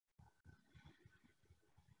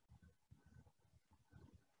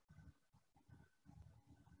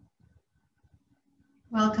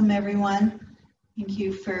Welcome, everyone. Thank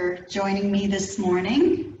you for joining me this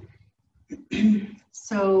morning.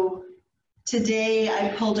 So today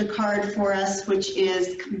I pulled a card for us, which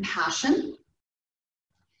is compassion.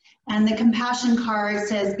 And the compassion card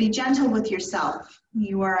says, be gentle with yourself.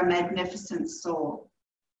 You are a magnificent soul.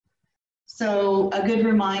 So a good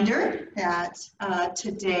reminder that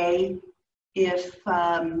today, if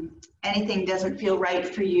anything doesn't feel right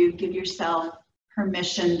for you, give yourself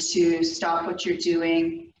permission to stop what you're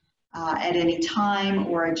doing at any time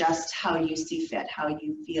or adjust how you see fit, how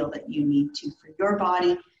you feel that you need to for your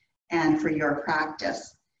body and for your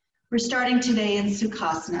practice. We're starting today in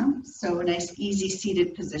Sukhasana, so a nice easy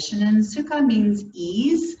seated position. And Sukha means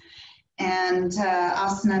ease and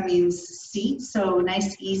Asana means seat, so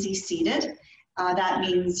nice easy seated. That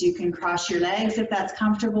means you can cross your legs if that's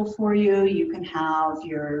comfortable for you. You can have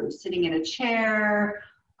you're sitting in a chair,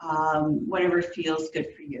 whatever feels good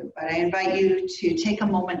for you. But I invite you to take a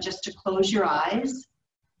moment just to close your eyes.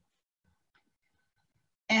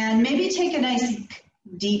 And maybe take a nice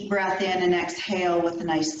deep breath in and exhale with a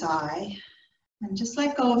nice sigh. And just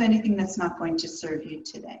let go of anything that's not going to serve you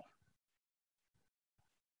today.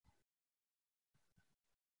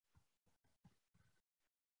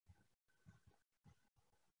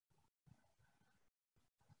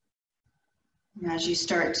 And as you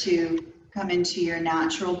start to come into your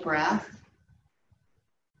natural breath,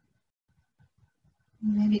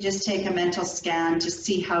 maybe just take a mental scan to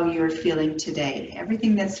see how you're feeling today.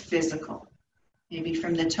 Everything that's physical, maybe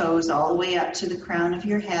from the toes all the way up to the crown of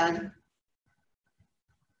your head.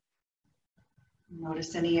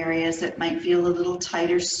 Notice any areas that might feel a little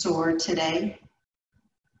tight or sore today.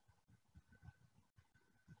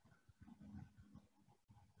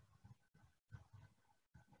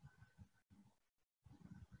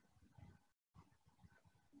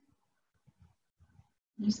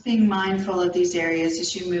 Just being mindful of these areas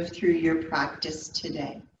as you move through your practice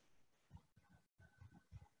today.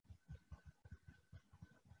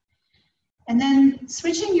 And then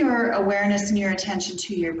switching your awareness and your attention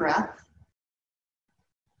to your breath.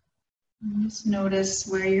 And just notice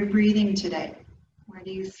where you're breathing today. Where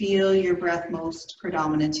do you feel your breath most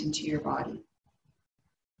predominant into your body?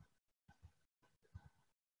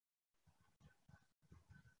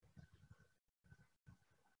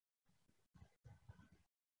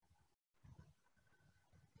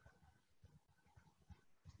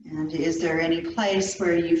 And is there any place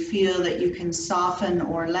where you feel that you can soften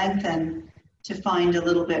or lengthen to find a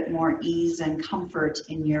little bit more ease and comfort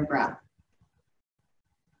in your breath?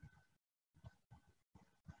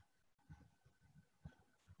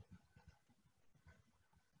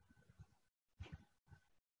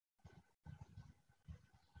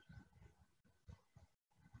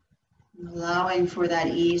 Allowing for that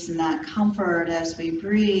ease and that comfort as we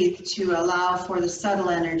breathe to allow for the subtle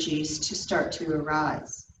energies to start to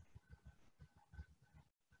arise.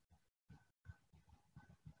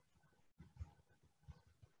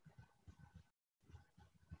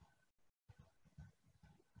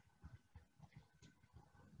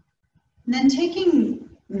 And then taking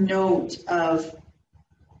note of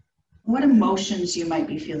what emotions you might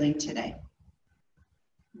be feeling today.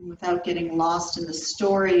 Without getting lost in the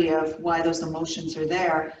story of why those emotions are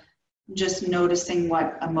there, just noticing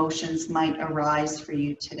what emotions might arise for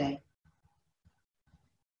you today.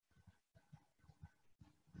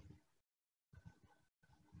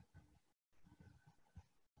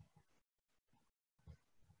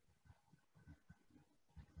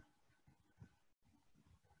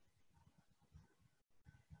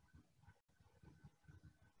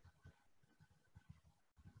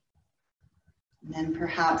 And then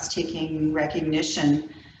perhaps taking recognition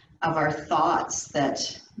of our thoughts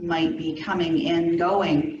that might be coming in,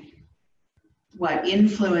 going. What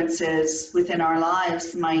influences within our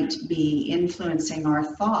lives might be influencing our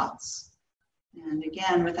thoughts. And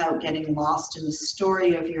again, without getting lost in the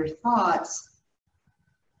story of your thoughts,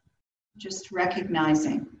 just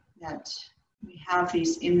recognizing that we have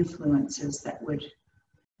these influences that would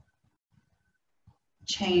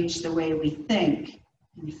change the way we think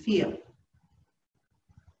and feel.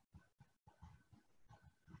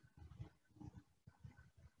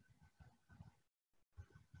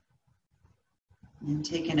 And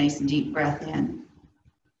take a nice deep breath in.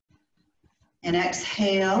 And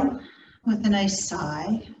exhale with a nice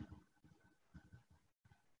sigh.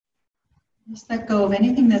 Just let go of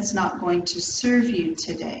anything that's not going to serve you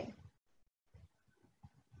today.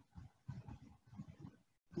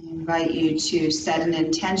 I invite you to set an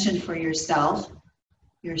intention for yourself,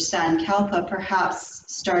 your Sankalpa, perhaps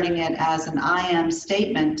starting it as an I am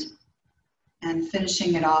statement and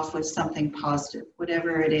finishing it off with something positive,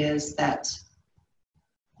 whatever it is that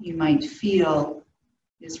you might feel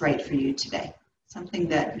is right for you today. Something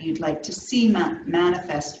that you'd like to see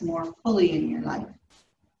manifest more fully in your life.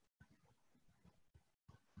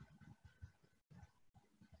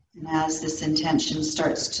 And as this intention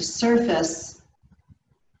starts to surface,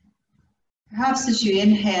 perhaps as you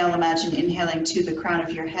inhale, imagine inhaling to the crown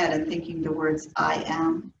of your head and thinking the words, I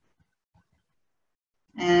am.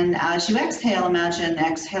 And as you exhale, imagine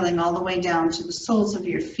exhaling all the way down to the soles of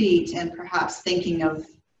your feet and perhaps thinking of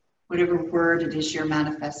whatever word it is you're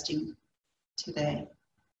manifesting today.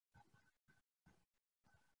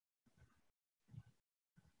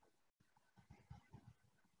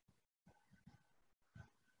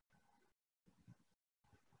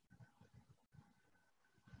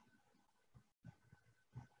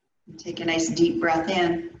 And take a nice deep breath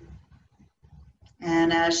in.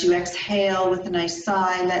 And as you exhale with a nice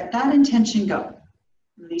sigh, let that intention go.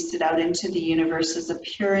 Release it out into the universe as a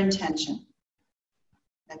pure intention.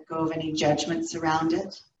 Let go of any judgments around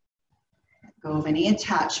it. Let go of any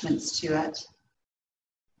attachments to it.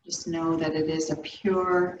 Just know that it is a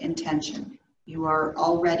pure intention. You are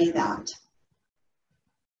already that.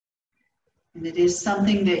 And it is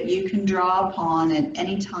something that you can draw upon at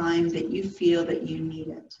any time that you feel that you need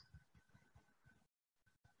it.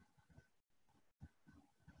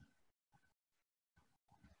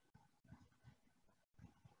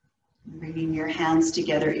 Bringing your hands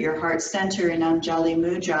together at your heart center in Anjali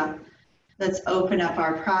Mudra, let's open up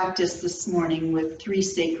our practice this morning with 3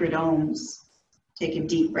 sacred Oms. Take a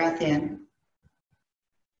deep breath in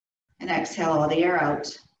and exhale all the air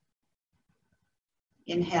out.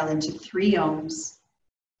 Inhale into 3 Oms.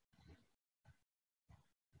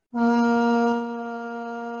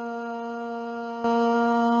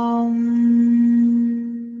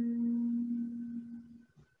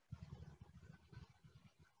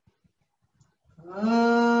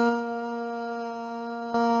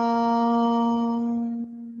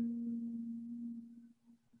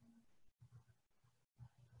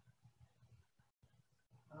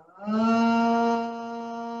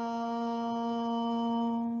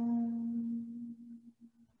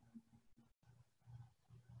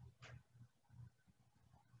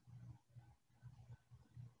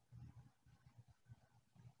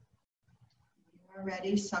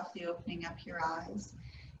 Ready, softly opening up your eyes,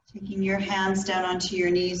 taking your hands down onto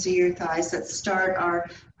your knees or your thighs. Let's start our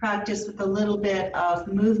practice with a little bit of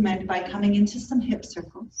movement by coming into some hip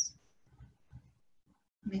circles.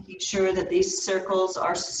 Making sure that these circles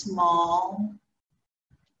are small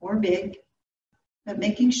or big, but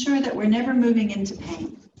making sure that we're never moving into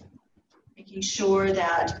pain. Making sure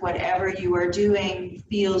that whatever you are doing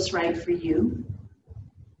feels right for you.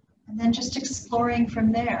 And then just exploring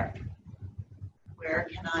from there. Where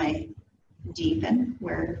can I deepen?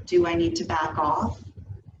 Where do I need to back off?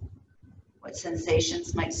 What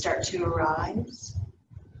sensations might start to arise?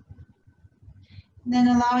 And then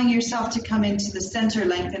allowing yourself to come into the center,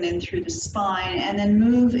 lengthen in through the spine, and then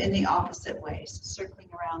move in the opposite way, so circling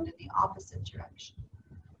around in the opposite direction.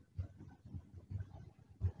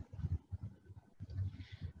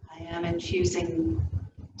 I am infusing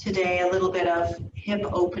today a little bit of hip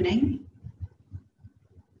opening.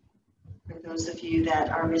 For those of you that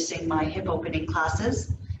are missing my hip opening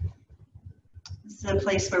classes, this is a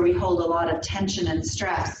place where we hold a lot of tension and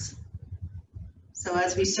stress. So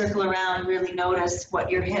as we circle around, really notice what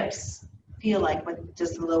your hips feel like. What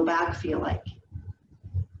does the low back feel like?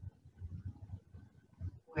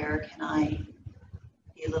 Where can I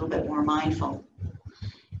be a little bit more mindful?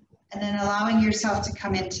 And then allowing yourself to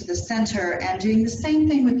come into the center and doing the same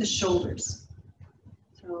thing with the shoulders.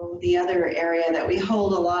 So the other area that we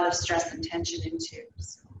hold a lot of stress and tension into.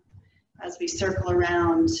 So as we circle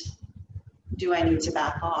around, do I need to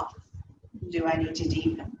back off? Do I need to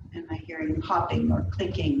deepen? Am I hearing popping or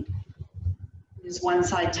clicking? Is one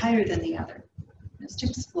side tighter than the other? Just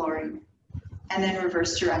exploring. And then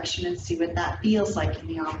reverse direction and see what that feels like in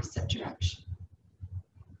the opposite direction.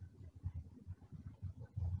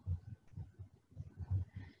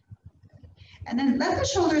 And then let the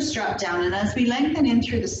shoulders drop down, and as we lengthen in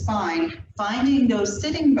through the spine, finding those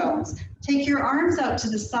sitting bones, take your arms out to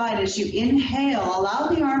the side as you inhale. Allow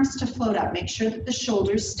the arms to float up. Make sure that the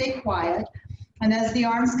shoulders stay quiet. And as the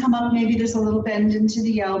arms come up, maybe there's a little bend into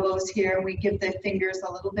the elbows here. We give the fingers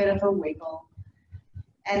a little bit of a wiggle.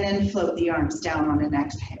 And then float the arms down on an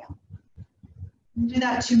exhale. Do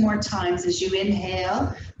that 2 more times as you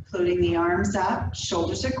inhale, floating the arms up.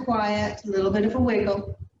 Shoulders are quiet, a little bit of a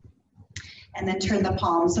wiggle. And then turn the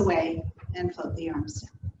palms away and float the arms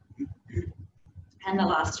down. And the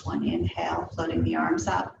last one, inhale, floating the arms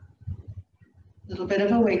up. A little bit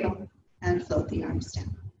of a wiggle and float the arms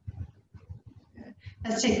down. Good.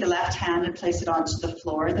 Let's take the left hand and place it onto the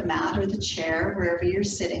floor, the mat, or the chair, wherever you're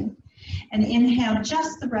sitting. And inhale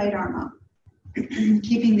just the right arm up.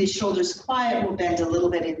 Keeping these shoulders quiet, we'll bend a little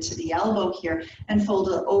bit into the elbow here and fold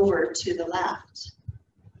it over to the left.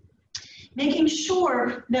 Making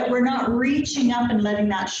sure that we're not reaching up and letting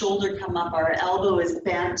that shoulder come up. Our elbow is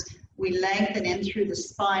bent. We lengthen in through the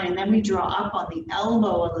spine, and then we draw up on the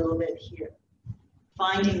elbow a little bit here.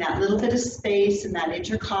 Finding that little bit of space in that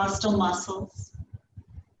intercostal muscles.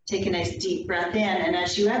 Take a nice deep breath in, and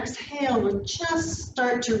as you exhale, we'll just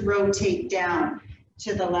start to rotate down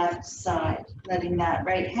to the left side, letting that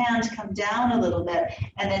right hand come down a little bit,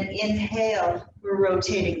 and then inhale, we're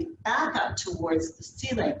rotating back up towards the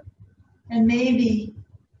ceiling. And maybe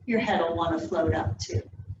your head will want to float up too.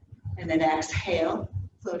 And then exhale,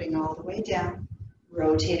 floating all the way down,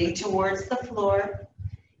 rotating towards the floor,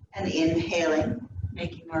 and inhaling,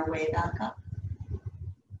 making our way back up.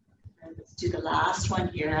 And let's do the last one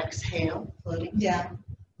here. Exhale, floating down.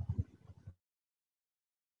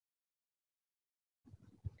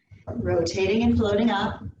 Rotating and floating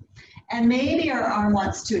up. And maybe our arm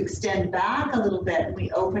wants to extend back a little bit, and we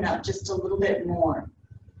open up just a little bit more.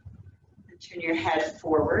 And turn your head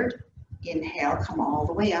forward. Inhale, come all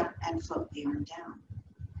the way up and float the arm down.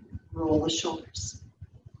 Roll the shoulders.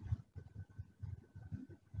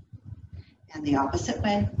 And the opposite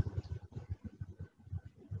way.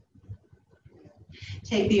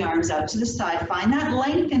 Take the arms out to the side. Find that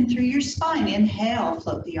lengthen through your spine. Inhale,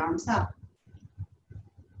 float the arms up.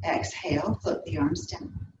 Exhale, float the arms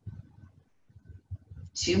down.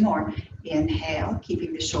 Two more. Inhale,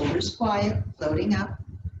 keeping the shoulders quiet, floating up.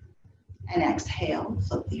 And exhale,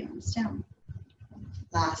 float the arms down.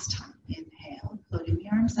 Last time. Inhale, floating the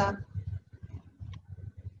arms up.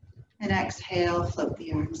 And exhale, float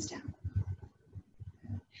the arms down.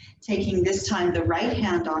 Taking this time the right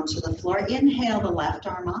hand onto the floor. Inhale, the left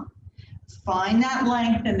arm up. Find that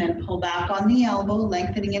length and then pull back on the elbow,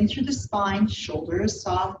 lengthening in through the spine. Shoulder is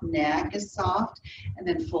soft, neck is soft, and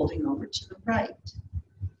then folding over to the right.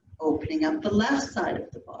 Opening up the left side of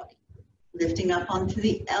the body. Lifting up onto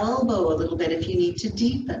the elbow a little bit if you need to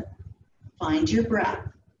deepen. Find your breath.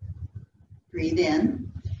 Breathe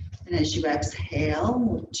in, and as you exhale,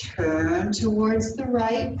 we'll turn towards the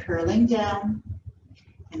right, curling down.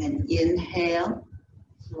 And then inhale,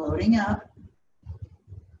 floating up.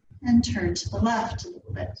 And turn to the left a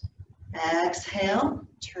little bit. Exhale,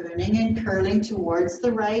 turning and curling towards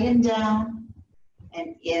the right and down.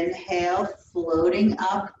 And inhale, floating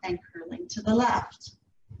up and curling to the left.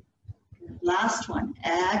 Last one.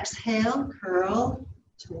 Exhale, curl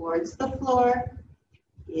towards the floor.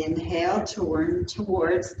 Inhale, turn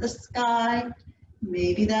towards the sky.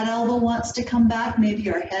 Maybe that elbow wants to come back.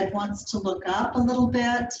 Maybe our head wants to look up a little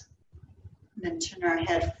bit. And then turn our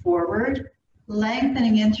head forward.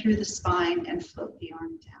 Lengthening in through the spine and float the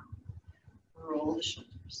arm down. Roll the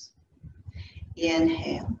shoulders.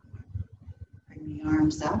 Inhale. Bring the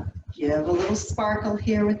arms up. Give a little sparkle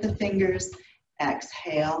here with the fingers.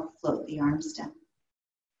 Exhale, float the arms down.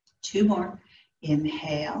 Two more.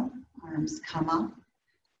 Inhale, arms come up.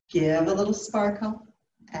 Give a little sparkle.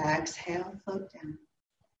 Exhale, float down.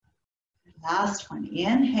 Last one.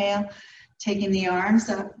 Inhale. Taking the arms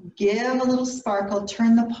up, give a little sparkle,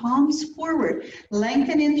 turn the palms forward,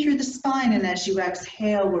 lengthen in through the spine, and as you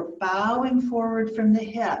exhale, we're bowing forward from the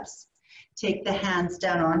hips. Take the hands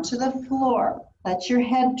down onto the floor, let your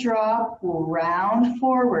head drop, round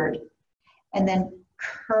forward, and then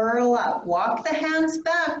curl up. Walk the hands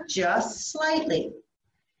back just slightly.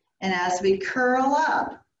 And as we curl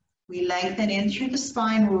up, we lengthen in through the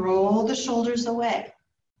spine, roll the shoulders away.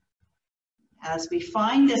 As we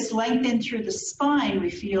find this lengthen through the spine,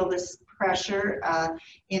 we feel this pressure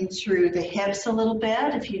in through the hips a little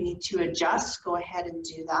bit. If you need to adjust, go ahead and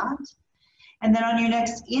do that. And then on your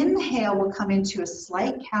next inhale, we'll come into a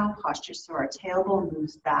slight cow posture. So our tailbone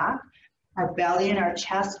moves back, our belly and our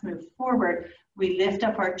chest move forward. We lift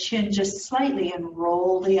up our chin just slightly and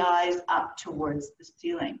roll the eyes up towards the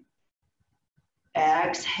ceiling.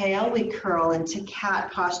 Exhale, we curl into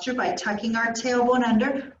cat posture by tucking our tailbone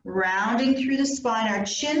under, rounding through the spine, our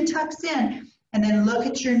chin tucks in, and then look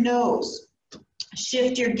at your nose.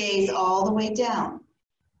 Shift your gaze all the way down.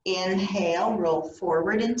 Inhale, roll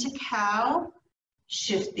forward into cow.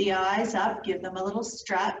 Shift the eyes up, give them a little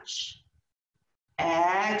stretch.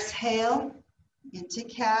 Exhale, into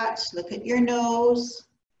cat, look at your nose.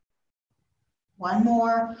 One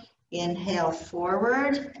more. Inhale,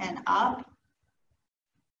 forward and up.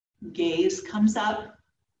 Gaze comes up,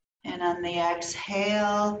 and on the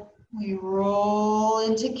exhale, we roll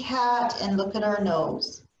into cat and look at our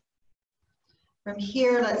nose. From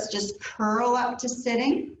here, let's just curl up to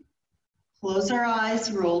sitting. Close our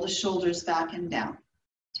eyes, roll the shoulders back and down.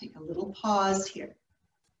 Take a little pause here.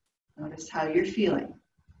 Notice how you're feeling.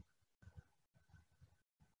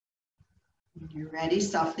 When you're ready,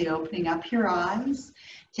 softly opening up your eyes,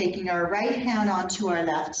 taking our right hand onto our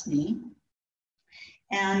left knee.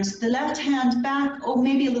 And the left hand back,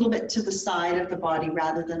 maybe a little bit to the side of the body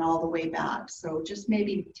rather than all the way back. So just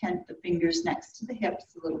maybe tent the fingers next to the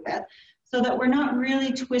hips a little bit so that we're not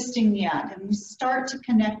really twisting yet. And we start to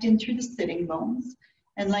connect in through the sitting bones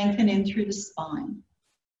and lengthen in through the spine.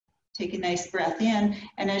 Take a nice breath in.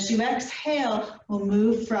 And as you exhale, we'll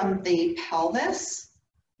move from the pelvis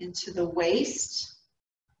into the waist,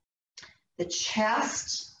 the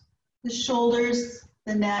chest, the shoulders,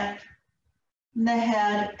 the neck, and the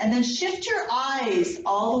head, and then shift your eyes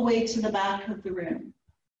all the way to the back of the room.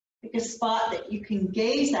 Pick a spot that you can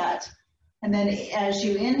gaze at, and then as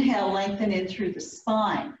you inhale, lengthen in through the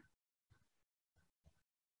spine.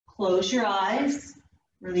 Close your eyes,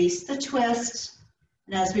 release the twist,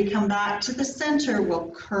 and as we come back to the center, we'll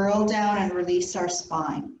curl down and release our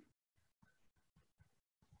spine.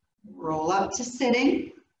 Roll up to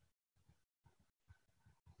sitting,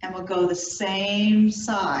 and we'll go the same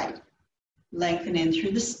side. Lengthen in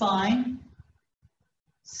through the spine.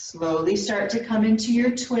 Slowly start to come into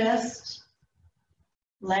your twist.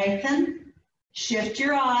 Lengthen. Shift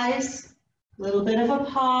your eyes. A little bit of a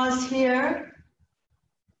pause here.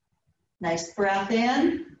 Nice breath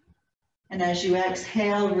in. And as you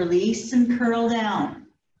exhale, release and curl down.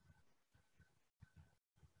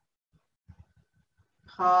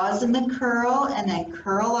 Pause in the curl and then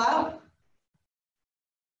curl up.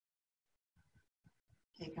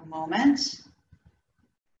 Take a moment.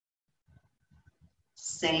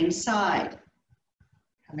 Same side.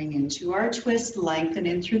 Coming into our twist, lengthen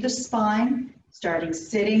in through the spine, starting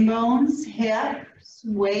sitting bones, hips,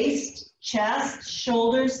 waist, chest,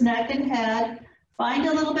 shoulders, neck, and head. Find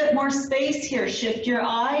a little bit more space here. Shift your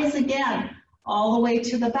eyes again, all the way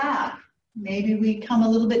to the back. Maybe we come a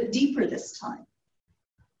little bit deeper this time.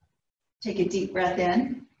 Take a deep breath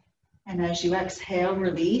in, and as you exhale,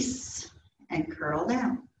 release and curl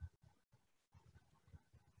down.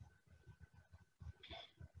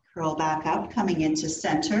 Curl back up, coming into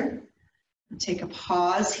center. Take a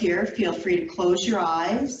pause here. Feel free to close your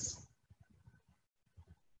eyes.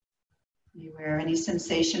 Be aware of any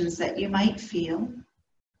sensations that you might feel.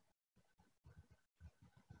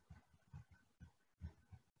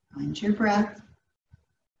 Find your breath.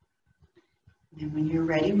 And when you're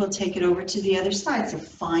ready, we'll take it over to the other side. So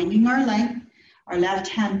finding our length, our left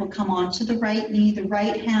hand will come onto the right knee. The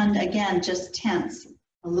right hand, again, just tense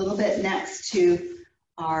a little bit next to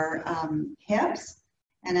our hips.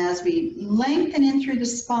 And as we lengthen in through the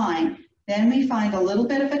spine, then we find a little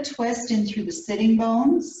bit of a twist in through the sitting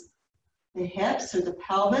bones, the hips or the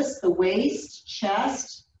pelvis, the waist,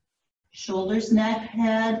 chest, shoulders, neck,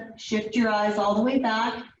 head. Shift your eyes all the way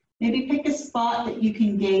back. Maybe pick a spot that you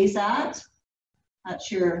can gaze at.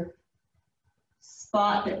 That's your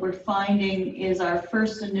spot that we're finding is our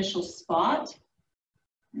first initial spot.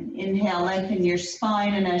 And inhale, lengthen your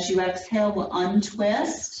spine, and as you exhale, we'll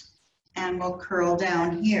untwist and we'll curl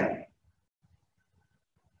down here.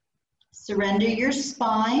 Surrender your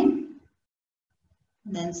spine,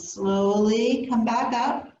 and then slowly come back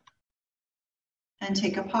up and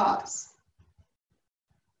take a pause.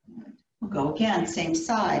 We'll go again, same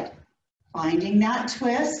side. Finding that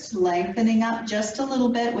twist, lengthening up just a little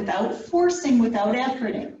bit without forcing, without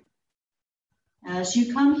efforting. As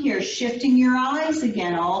you come here, shifting your eyes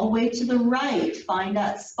again all the way to the right. Find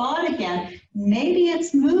that spot again. Maybe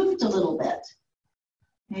it's moved a little bit.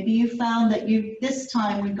 Maybe you found that this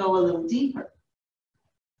time would go a little deeper.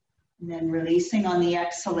 And then releasing on the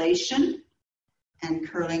exhalation and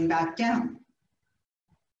curling back down.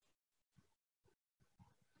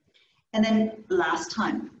 And then last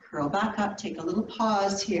time, curl back up, take a little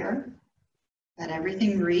pause here. Let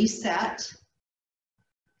everything reset.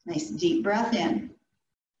 Nice deep breath in.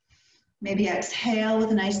 Maybe exhale with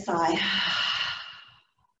a nice sigh.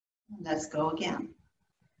 Let's go again.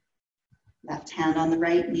 Left hand on the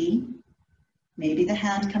right knee. Maybe the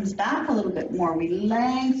hand comes back a little bit more. We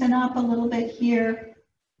lengthen up a little bit here.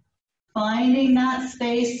 Finding that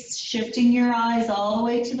space, shifting your eyes all the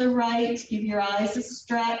way to the right. Give your eyes a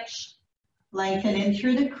stretch. Lengthen in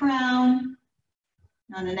through the crown.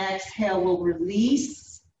 On an exhale, we'll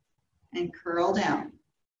release and curl down.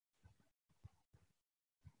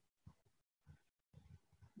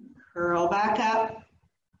 Curl back up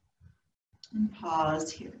and pause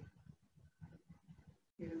here.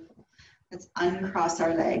 Beautiful. Let's uncross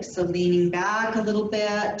our legs. So leaning back a little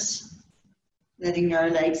bit, Letting our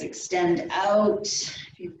legs extend out.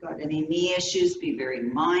 If you've got any knee issues, be very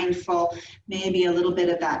mindful. Maybe a little bit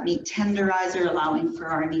of that knee tenderizer, allowing for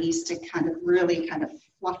our knees to kind of really kind of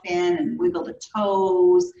fluff in and wiggle the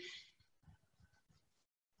toes.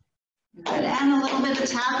 Good. And a little bit of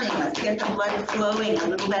tapping. Let's get the blood flowing, a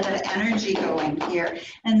little bit of energy going here.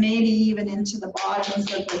 And maybe even into the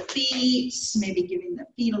bottoms of the feet, maybe giving the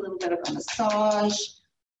feet a little bit of a massage.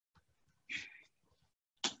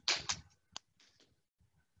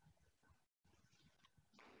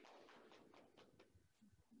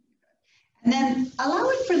 And then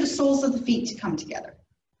allowing for the soles of the feet to come together.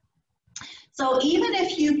 So even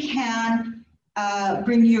if you can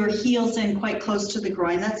bring your heels in quite close to the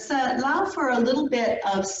groin, let's allow for a little bit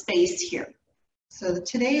of space here. So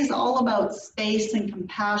today is all about space and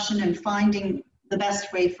compassion and finding the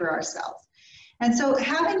best way for ourselves. And so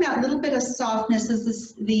having that little bit of softness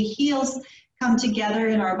as the heels come together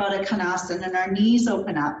in our Baddha Konasana and our knees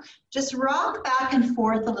open up, just rock back and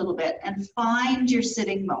forth a little bit and find your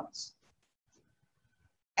sitting bones.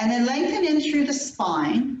 And then lengthen in through the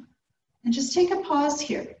spine and just take a pause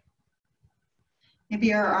here.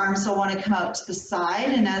 Maybe our arms will want to come out to the side,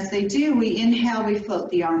 and as they do, we inhale, we float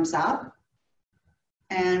the arms up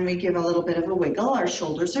and we give a little bit of a wiggle. Our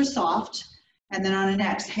shoulders are soft, and then on an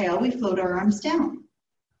exhale, we float our arms down.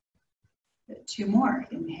 2 more.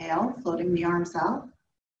 Inhale, floating the arms up.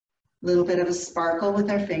 A little bit of a sparkle with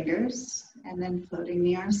our fingers, and then floating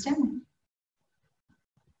the arms down.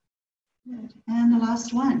 Good. And the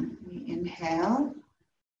last one. We inhale,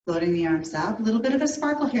 floating the arms up. A little bit of a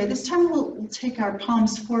sparkle here. This time we'll take our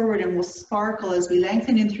palms forward and we'll sparkle as we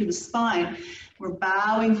lengthen in through the spine. We're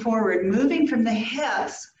bowing forward, moving from the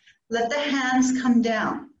hips. Let the hands come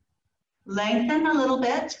down. Lengthen a little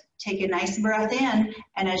bit. Take a nice breath in.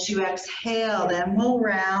 And as you exhale, then we'll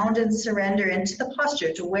round and surrender into the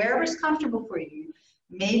posture to wherever's comfortable for you.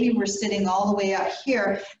 Maybe we're sitting all the way up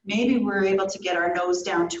here. Maybe we're able to get our nose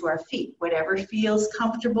down to our feet. Whatever feels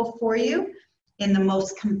comfortable for you, in the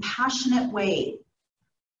most compassionate way.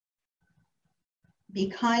 Be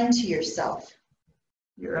kind to yourself.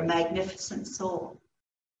 You're a magnificent soul.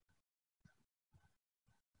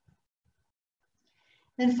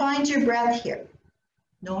 Then find your breath here.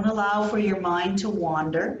 Don't allow for your mind to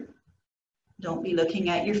wander. Don't be looking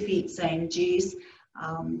at your feet saying, geez,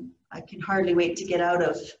 I can hardly wait to get out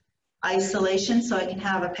of isolation so I can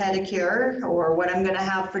have a pedicure, or what I'm going to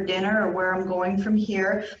have for dinner, or where I'm going from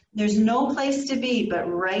here. There's no place to be but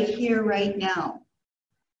right here, right now.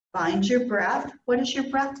 Find your breath. What is your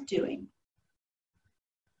breath doing?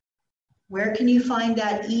 Where can you find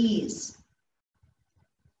that ease?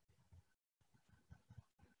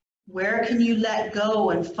 Where can you let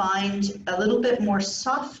go and find a little bit more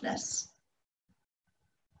softness?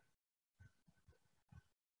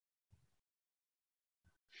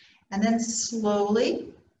 And then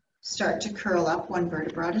slowly start to curl up 1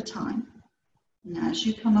 vertebra at a time. And as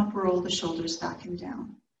you come up, roll the shoulders back and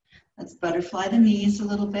down. Let's butterfly the knees a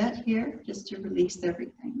little bit here, just to release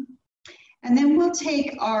everything. And then we'll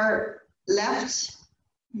take our left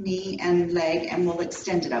knee and leg and we'll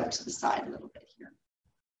extend it out to the side a little bit here.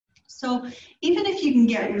 So even if you can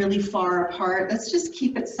get really far apart, let's just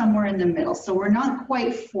keep it somewhere in the middle. So we're not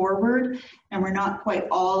quite forward and we're not quite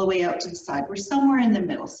all the way out to the side. We're somewhere in the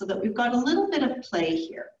middle so that we've got a little bit of play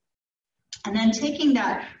here. And then taking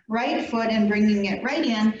that right foot and bringing it right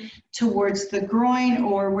in towards the groin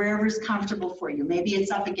or wherever's comfortable for you. Maybe it's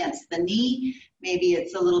up against the knee, maybe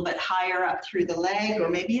it's a little bit higher up through the leg, or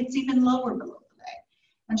maybe it's even lower below the leg.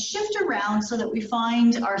 And shift around so that we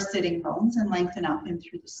find our sitting bones and lengthen up in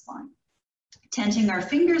through the spine. Tenting our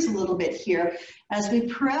fingers a little bit here. As we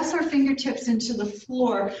press our fingertips into the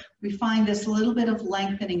floor, we find this little bit of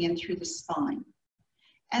lengthening in through the spine.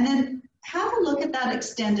 And then have a look at that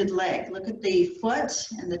extended leg. Look at the foot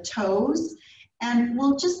and the toes, and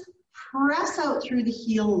we'll just press out through the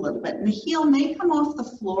heel a little bit. And the heel may come off the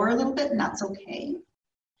floor a little bit, and that's okay.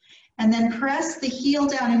 And then press the heel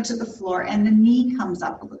down into the floor, and the knee comes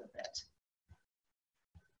up a little bit.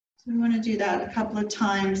 So we want to do that a couple of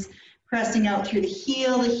times, pressing out through the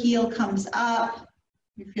heel comes up.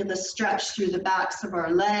 We feel the stretch through the backs of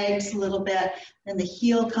our legs a little bit, then the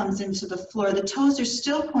heel comes into the floor. The toes are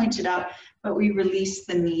still pointed up, but we release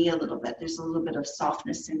the knee a little bit. There's a little bit of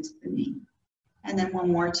softness into the knee. And then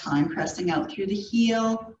one more time, pressing out through the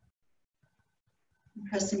heel,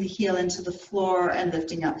 pressing the heel into the floor and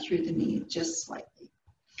lifting up through the knee just slightly.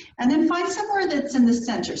 And then find somewhere that's in the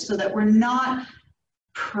center so that we're not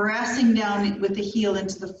pressing down with the heel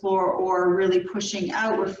into the floor or really pushing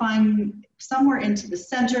out. We're finding somewhere into the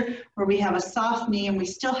center where we have a soft knee and we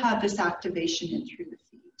still have this activation in through the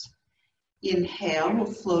feet. Inhale, we'll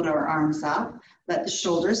float our arms up. Let the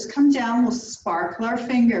shoulders come down, we'll sparkle our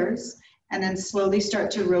fingers, and then slowly start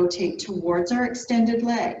to rotate towards our extended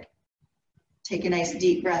leg. Take a nice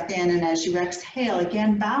deep breath in, and as you exhale,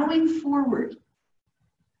 again, bowing forward.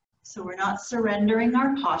 So we're not surrendering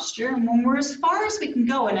our posture, and when we're as far as we can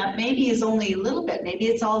go, and that maybe is only a little bit, maybe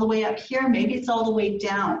it's all the way up here, maybe it's all the way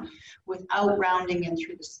down, without rounding in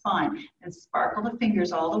through the spine, and sparkle the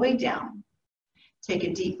fingers all the way down. Take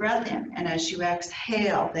a deep breath in, and as you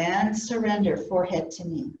exhale, then surrender forehead to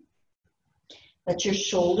knee. Let your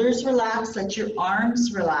shoulders relax, let your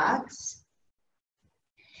arms relax.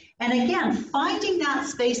 And again, finding that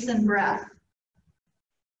space and breath.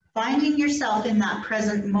 Finding yourself in that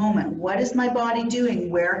present moment. What is my body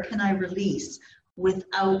doing? Where can I release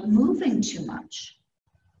without moving too much?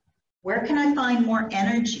 Where can I find more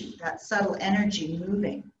energy, that subtle energy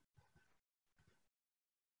moving?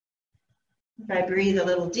 If I breathe a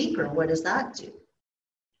little deeper, what does that do?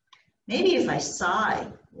 Maybe if I sigh,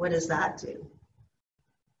 what does that do?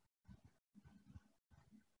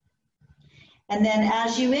 And then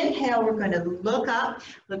as you inhale, we're going to look up,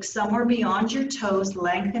 look somewhere beyond your toes,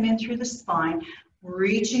 lengthen in through the spine,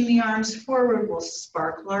 reaching the arms forward. We'll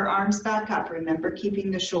sparkle our arms back up. Remember, keeping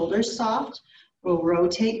the shoulders soft. We'll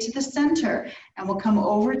rotate to the center, and we'll come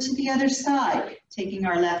over to the other side, taking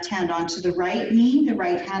our left hand onto the right knee, the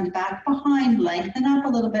right hand back behind, lengthen up a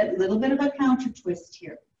little bit of a counter twist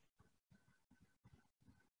here.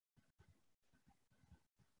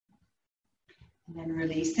 And then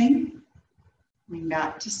releasing, coming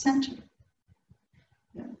back to center.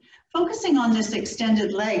 Good. Focusing on this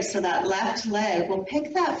extended leg, so that left leg, we'll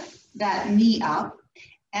pick that knee up,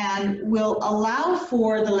 and we'll allow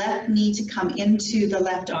for the left knee to come into the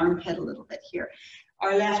left armpit a little bit here.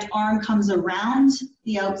 Our left arm comes around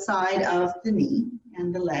the outside of the knee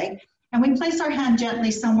and the leg, and we place our hand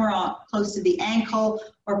gently somewhere close to the ankle,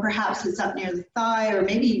 or perhaps it's up near the thigh, or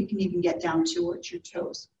maybe you can even get down towards your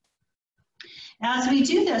toes. Now, as we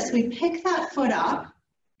do this, we pick that foot up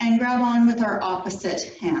and grab on with our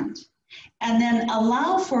opposite hand, and then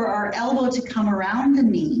allow for our elbow to come around the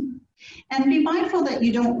knee. And be mindful that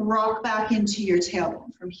you don't rock back into your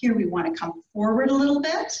tailbone. From here, we want to come forward a little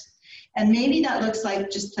bit. And maybe that looks like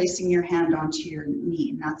just placing your hand onto your knee,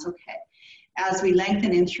 and that's okay. As we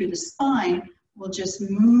lengthen in through the spine, we'll just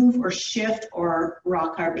move or shift or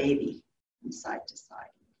rock our baby from side to side.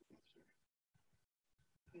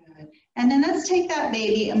 Good. And then let's take that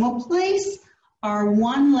baby and we'll place our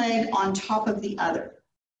one leg on top of the other.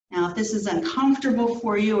 Now, if this is uncomfortable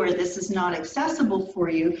for you or this is not accessible for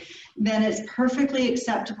you, then it's perfectly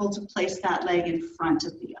acceptable to place that leg in front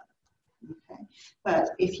of the other. Okay? But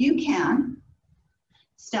if you can,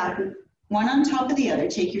 stack one on top of the other,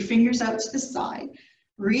 take your fingers out to the side,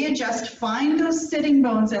 readjust, find those sitting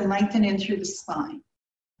bones and lengthen in through the spine.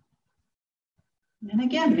 And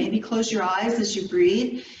again, maybe close your eyes as you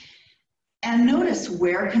breathe and notice,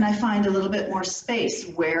 where can I find a little bit more space?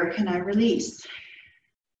 Where can I release?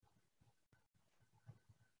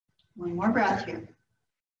 One more breath here.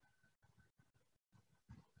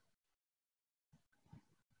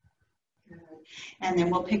 Good. And then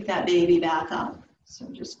we'll pick that baby back up. So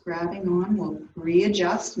just grabbing on, we'll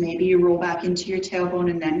readjust. Maybe you roll back into your tailbone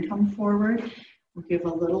and then come forward. We'll give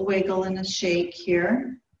a little wiggle and a shake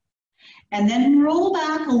here. And then roll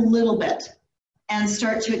back a little bit and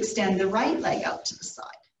start to extend the right leg out to the side.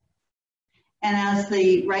 And as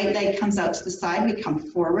the right leg comes out to the side, we come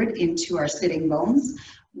forward into our sitting bones.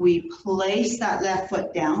 We place that left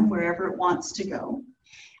foot down wherever it wants to go.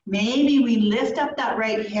 Maybe we lift up that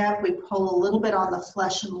right hip, we pull a little bit on the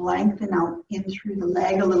flesh and lengthen out in through the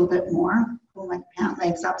leg a little bit more. Pull my pant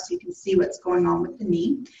legs up so you can see what's going on with the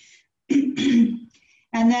knee.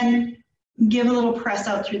 And then give a little press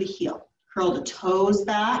out through the heel. Curl the toes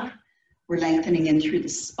back. We're lengthening in through the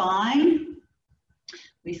spine.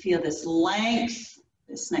 We feel this length,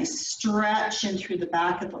 this nice stretch in through the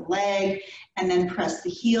back of the leg, and then press the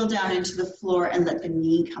heel down into the floor and let the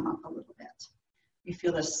knee come up a little bit. We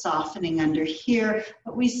feel the softening under here,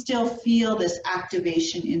 but we still feel this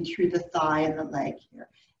activation in through the thigh and the leg here.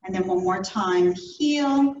 And then one more time,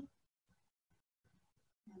 heel, and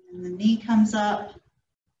then the knee comes up.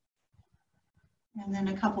 And then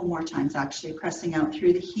a couple more times, actually, pressing out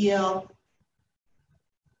through the heel.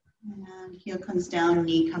 And heel comes down,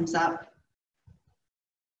 knee comes up.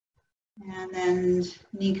 And then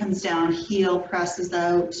knee comes down, heel presses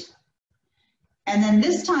out. And then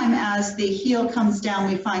this time, as the heel comes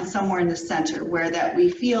down, we find somewhere in the center where that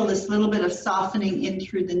we feel this little bit of softening in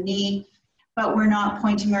through the knee, but we're not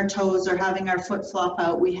pointing our toes or having our foot flop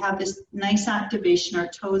out. We have this nice activation, our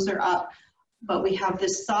toes are up. but we have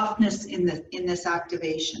this softness in this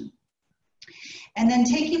activation. And then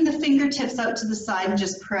taking the fingertips out to the side and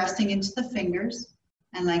just pressing into the fingers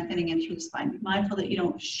and lengthening in through the spine. Be mindful that you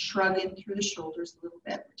don't shrug in through the shoulders a little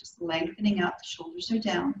bit. We're just lengthening up, the shoulders are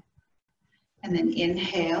down. And then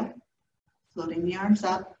inhale, floating the arms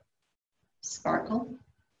up, sparkle.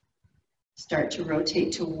 Start to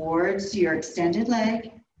rotate towards your extended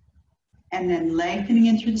leg. And then lengthening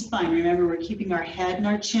in through the spine. Remember, we're keeping our head and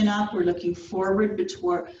our chin up. We're looking forward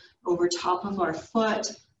over top of our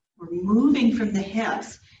foot. We're moving from the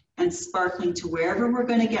hips and sparkling to wherever we're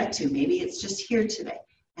going to get to. Maybe it's just here today.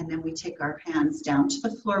 And then we take our hands down to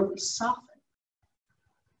the floor. We soften.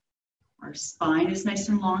 Our spine is nice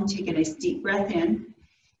and long. Take a nice deep breath in.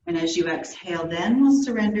 And as you exhale, then we'll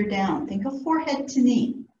surrender down. Think of forehead to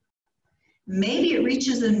knee. Maybe it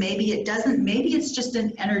reaches and maybe it doesn't. Maybe it's just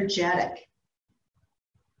an energetic.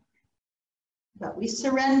 But we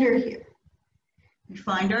surrender here. We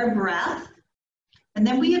find our breath. And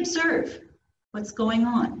then we observe what's going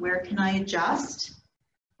on. Where can I adjust?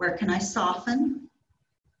 Where can I soften?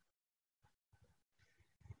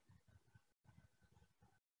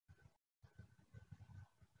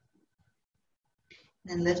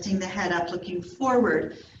 And lifting the head up, looking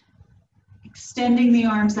forward, extending the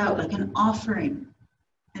arms out like an offering,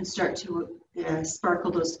 and start to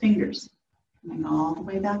sparkle those fingers. Coming all the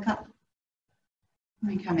way back up.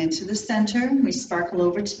 We come into the center, we sparkle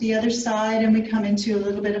over to the other side, and we come into a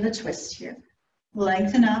little bit of a twist here.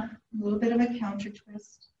 Lengthen up, a little bit of a counter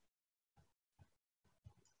twist.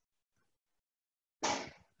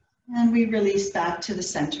 And we release back to the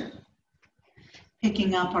center.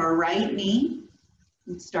 Picking up our right knee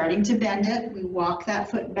and starting to bend it, we walk that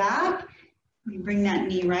foot back. We bring that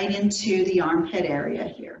knee right into the armpit area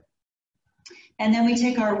here. And then we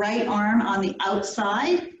take our right arm on the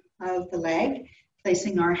outside of the leg,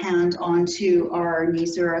 placing our hand onto our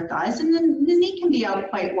knees or our thighs, and then the knee can be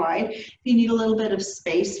out quite wide if you need a little bit of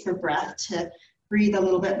space for breath to breathe a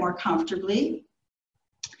little bit more comfortably.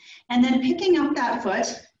 And then picking up that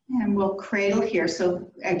foot, and we'll cradle here.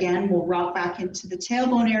 So again, we'll rock back into the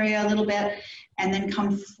tailbone area a little bit, and then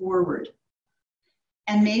come forward.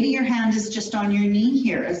 And maybe your hand is just on your knee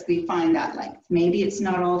here as we find that length. Maybe it's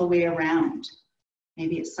not all the way around.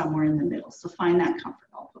 Maybe it's somewhere in the middle. So find that comfort.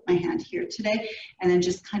 I'll put my hand here today and then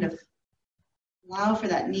just kind of allow for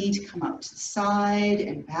that knee to come up to the side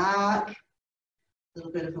and back. A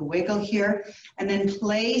little bit of a wiggle here. And then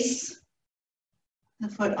place the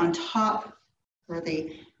foot on top, or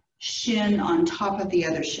the shin on top of the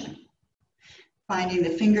other shin. Finding the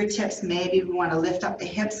fingertips, maybe we want to lift up the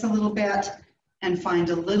hips a little bit and find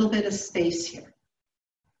a little bit of space here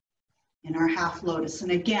in our half lotus.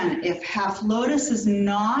 And again, if half lotus is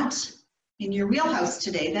not in your wheelhouse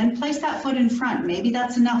today, then place that foot in front. Maybe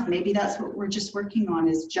that's enough. Maybe that's what we're just working on,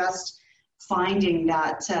 is just finding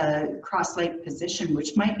that cross-leg position,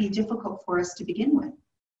 which might be difficult for us to begin with.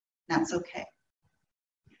 That's okay.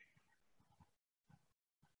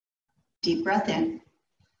 Deep breath in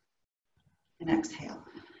and exhale.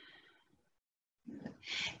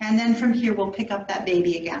 And then from here, we'll pick up that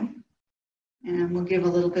baby again. And we'll give a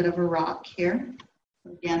little bit of a rock here.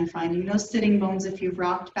 Again, finding those sitting bones if you've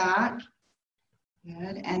rocked back.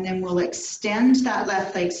 Good. And then we'll extend that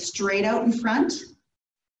left leg straight out in front.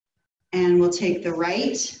 And we'll take the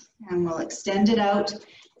right and we'll extend it out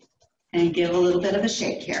and give a little bit of a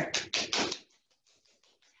shake here.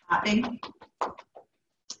 Tapping.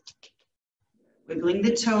 Wiggling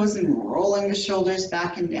the toes and rolling the shoulders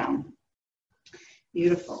back and down.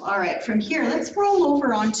 Beautiful. All right, from here, let's roll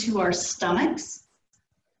over onto our stomachs.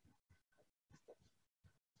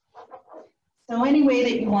 So any way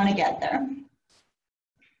that you want to get there.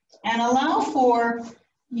 And allow for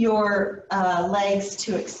your legs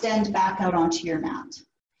to extend back out onto your mat.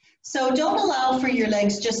 So don't allow for your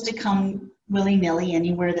legs just to come willy-nilly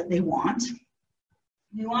anywhere that they want.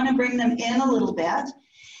 We want to bring them in a little bit,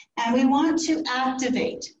 and we want to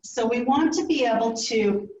activate. So we want to be able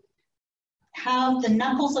to have the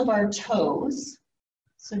knuckles of our toes.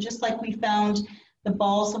 So just like we found the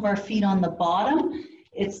balls of our feet on the bottom,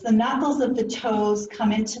 it's the knuckles of the toes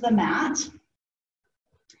come into the mat.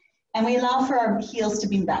 And we allow for our heels to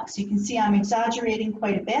beam back. So you can see I'm exaggerating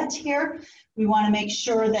quite a bit here. We want to make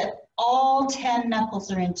sure that all 10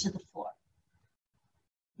 knuckles are into the floor.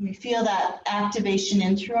 We feel that activation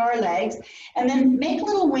in through our legs. And then make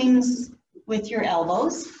little wings with your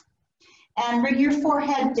elbows and bring your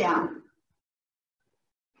forehead down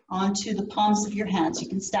onto the palms of your hands. You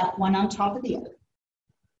can stack one on top of the other.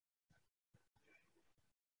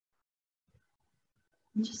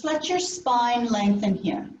 And just let your spine lengthen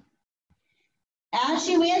here. As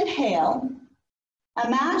you inhale,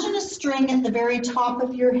 Imagine a string at the very top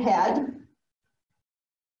of your head.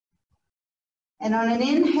 And on an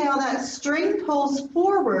inhale, that string pulls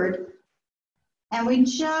forward and we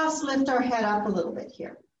just lift our head up a little bit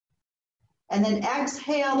here. And then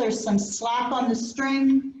exhale, there's some slack on the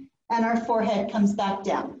string and our forehead comes back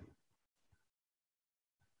down.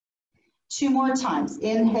 2 more times.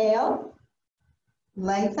 Inhale,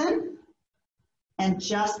 lengthen, and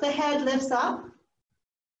just the head lifts up.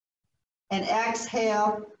 And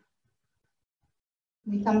exhale,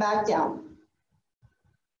 we come back down.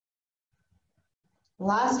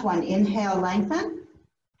 Last one, inhale, lengthen,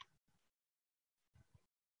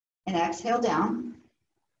 and exhale down.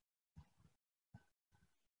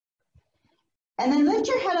 And then lift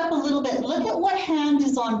your head up a little bit. Look at what hand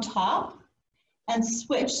is on top and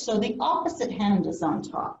switch. So the opposite hand is on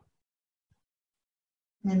top.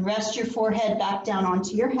 And then rest your forehead back down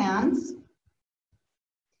onto your hands.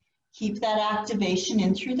 Keep that activation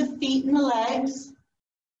in through the feet and the legs.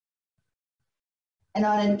 And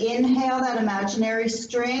on an inhale, that imaginary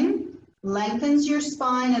string lengthens your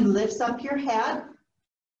spine and lifts up your head.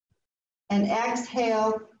 And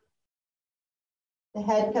exhale, the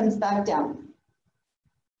head comes back down.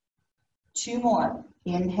 2 more.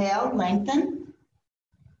 Inhale, lengthen,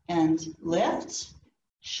 and lift.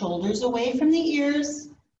 Shoulders away from the ears.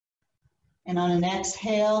 And on an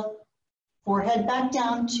exhale, forehead back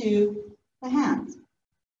down to the hands.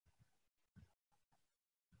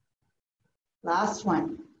 Last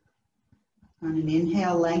one. On an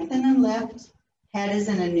inhale, lengthen and lift. Head is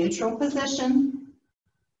in a neutral position.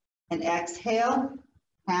 And exhale,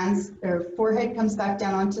 hands or forehead comes back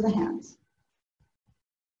down onto the hands.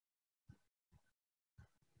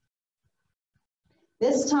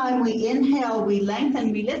 This time we inhale, we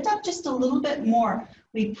lengthen, we lift up just a little bit more.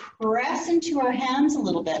 We press into our hands a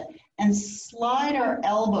little bit and slide our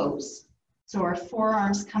elbows. So our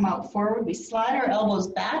forearms come out forward. We slide our elbows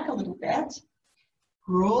back a little bit.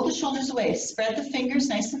 Roll the shoulders away. Spread the fingers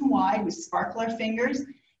nice and wide. We sparkle our fingers,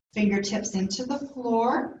 fingertips into the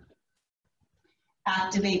floor.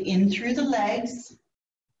 Activate in through the legs.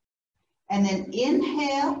 And then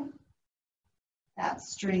inhale. That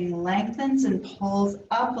string lengthens and pulls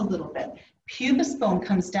up a little bit. Pubis bone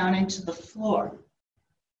comes down into the floor.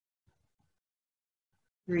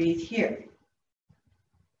 Breathe here.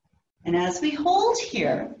 And as we hold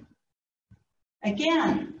here,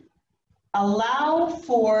 again, allow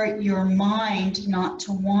for your mind not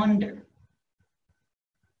to wander.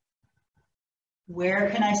 Where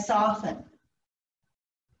can I soften?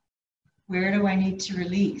 Where do I need to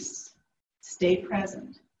release? Stay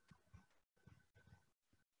present.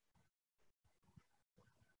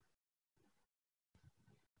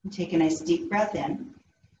 And take a nice deep breath in.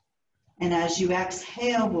 And as you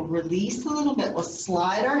exhale, we'll release a little bit. We'll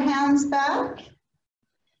slide our hands back,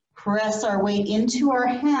 press our weight into our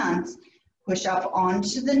hands, push up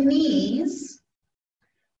onto the knees,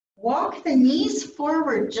 walk the knees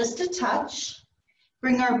forward just a touch,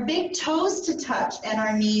 bring our big toes to touch and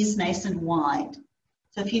our knees nice and wide.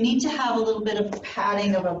 So if you need to have a little bit of a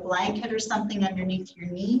padding of a blanket or something underneath your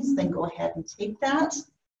knees, then go ahead and take that.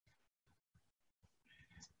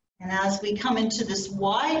 And as we come into this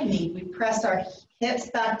wide knee, we press our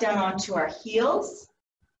hips back down onto our heels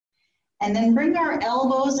and then bring our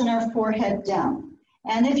elbows and our forehead down.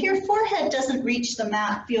 And if your forehead doesn't reach the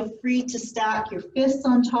mat, feel free to stack your fists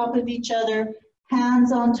on top of each other,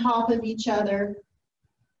 hands on top of each other,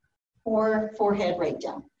 or forehead right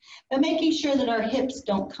down. But making sure that our hips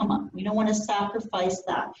don't come up. We don't want to sacrifice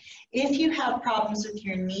that. If you have problems with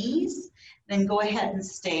your knees, then go ahead and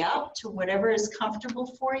stay up to whatever is comfortable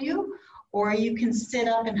for you, or you can sit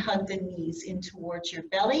up and hug the knees in towards your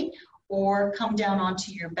belly, or come down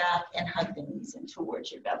onto your back and hug the knees in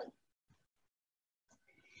towards your belly.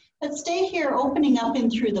 But stay here, opening up in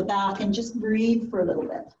through the back, and just breathe for a little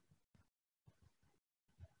bit.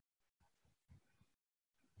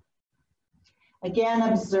 Again,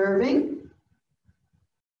 observing.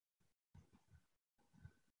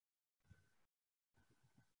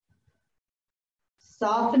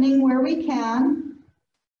 Softening where we can.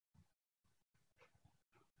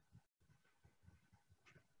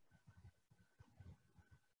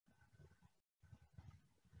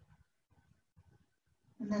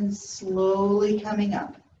 And then slowly coming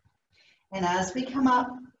up. And as we come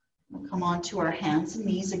up, we'll come onto our hands and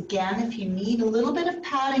knees. Again, if you need a little bit of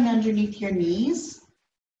padding underneath your knees,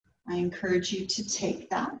 I encourage you to take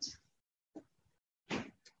that.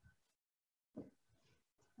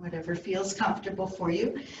 Whatever feels comfortable for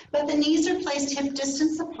you. But the knees are placed hip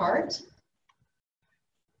distance apart.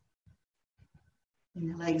 And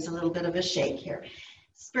your legs a little bit of a shake here.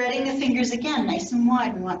 Spreading the fingers again, nice and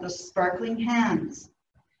wide. We want those sparkling hands.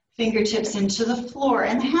 Fingertips into the floor,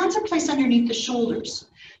 and the hands are placed underneath the shoulders.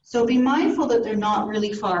 So be mindful that they're not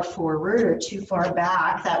really far forward or too far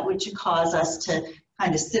back. That would cause us to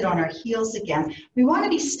kind of sit on our heels again. We want to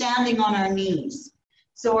be standing on our knees.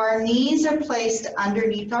 So our knees are placed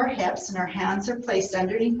underneath our hips and our hands are placed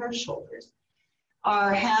underneath our shoulders.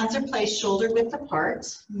 Our hands are placed shoulder width apart,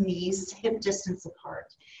 knees hip distance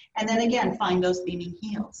apart. And then again, find those beaming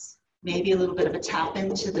heels. Maybe a little bit of a tap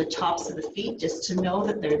into the tops of the feet just to know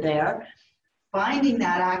that they're there. Finding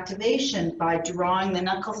that activation by drawing the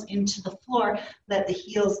knuckles into the floor, let the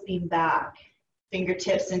heels beam back.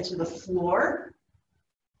 Fingertips into the floor.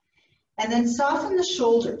 And then soften the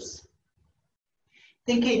shoulders.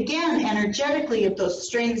 Think again energetically of those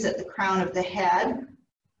strings at the crown of the head,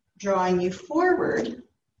 drawing you forward.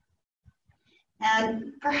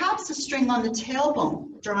 And perhaps a string on the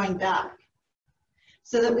tailbone, drawing back.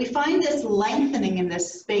 So that we find this lengthening in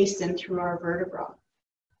this space in through our vertebra.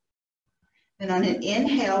 And on an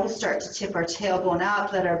inhale, we'll start to tip our tailbone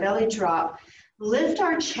up, let our belly drop, lift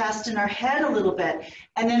our chest and our head a little bit,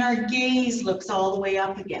 and then our gaze looks all the way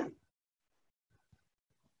up again.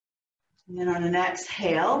 And then on an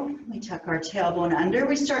exhale, we tuck our tailbone under,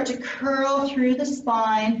 we start to curl through the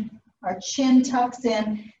spine, our chin tucks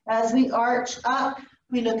in. As we arch up,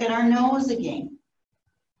 we look at our nose again.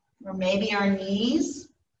 Or maybe our knees,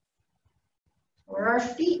 or our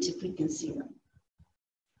feet if we can see them.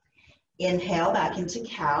 Inhale back into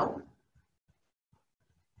cow,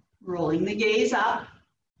 rolling the gaze up,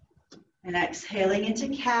 and exhaling into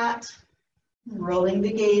cat, rolling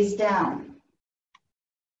the gaze down.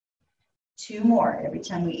 2 more. Every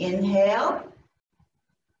time we inhale,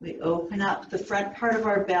 we open up the front part of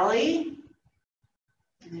our belly,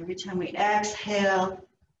 and every time we exhale,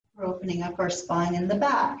 we're opening up our spine in the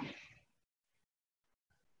back.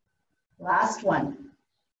 Last one.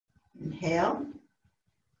 Inhale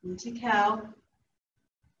into cow,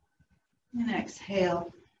 and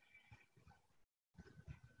exhale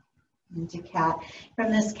into cat.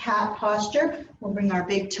 From this cat posture, we'll bring our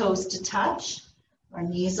big toes to touch. Our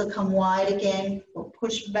knees will come wide again. We'll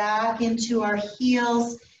push back into our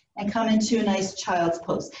heels and come into a nice child's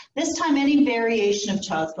pose. This time, any variation of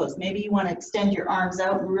child's pose. Maybe you want to extend your arms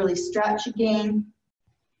out and really stretch again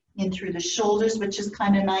in through the shoulders, which is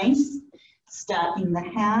kind of nice. Stacking the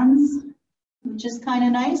hands, which is kind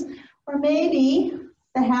of nice. Or maybe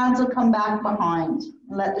the hands will come back behind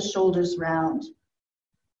and let the shoulders round.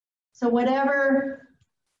 So whatever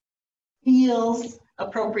feels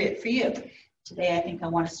appropriate for you. Today, I think I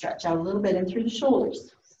want to stretch out a little bit in through the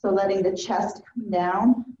shoulders. So letting the chest come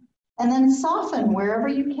down and then soften wherever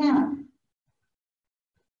you can.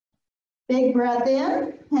 Big breath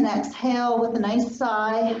in and exhale with a nice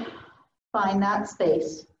sigh. Find that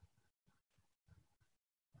space.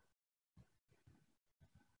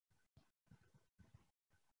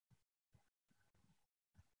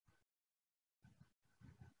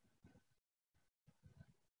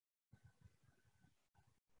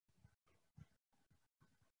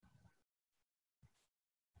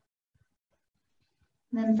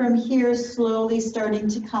 And then from here, slowly starting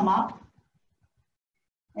to come up.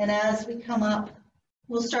 And as we come up,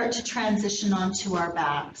 we'll start to transition onto our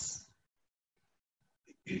backs.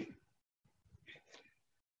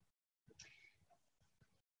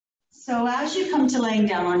 So as you come to laying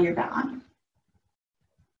down on your back,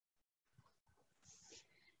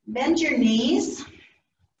 bend your knees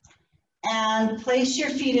and place your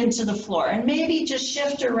feet into the floor. And maybe just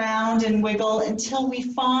shift around and wiggle until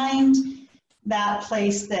we find that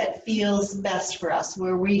place that feels best for us,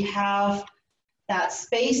 where we have that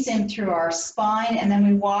space in through our spine, and then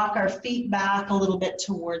we walk our feet back a little bit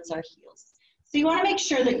towards our heels. So you want to make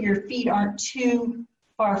sure that your feet aren't too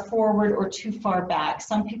far forward or too far back.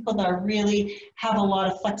 Some people that really have a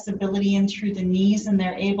lot of flexibility in through the knees, and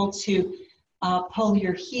they're able to pull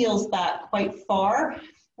your heels back quite far,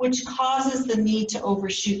 which causes the need to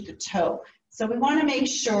overshoot the toe. So we want to make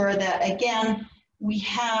sure that, again, we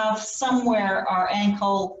have somewhere our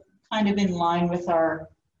ankle kind of in line with our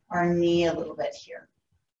knee a little bit here.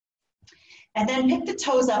 And then pick the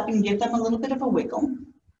toes up and give them a little bit of a wiggle.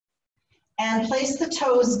 And place the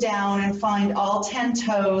toes down and find all 10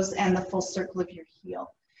 toes and the full circle of your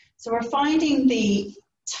heel. So we're finding the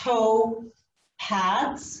toe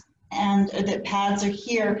pads, and the pads are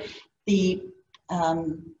here, the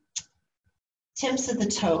tips of the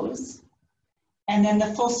toes, and then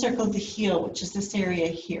the full circle of the heel, which is this area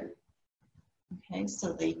here. Okay,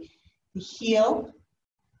 so the heel,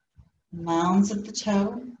 mounds of the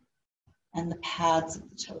toe, and the pads of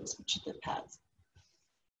the toes, which are the pads.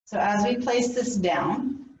 So as we place this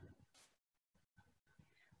down,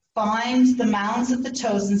 find the mounds of the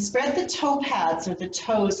toes and spread the toe pads or the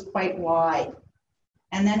toes quite wide.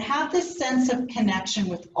 And then have this sense of connection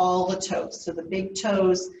with all the toes. So the big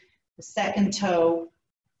toes, the second toe,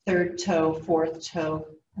 third toe, fourth toe,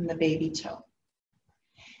 and the baby toe.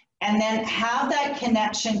 And then have that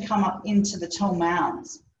connection come up into the toe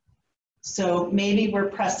mounds. So maybe we're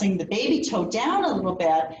pressing the baby toe down a little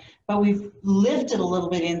bit, but we've lifted a little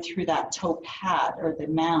bit in through that toe pad or the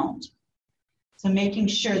mound. So making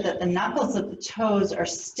sure that the knuckles of the toes are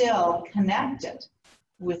still connected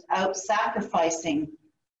without sacrificing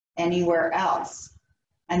anywhere else.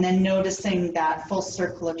 And then noticing that full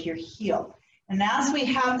circle of your heel. And as we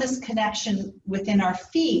have this connection within our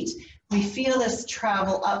feet, we feel this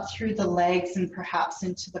travel up through the legs and perhaps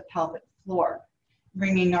into the pelvic floor.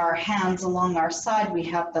 Bringing our hands along our side, we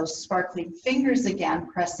have those sparkling fingers again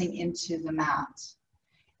pressing into the mat.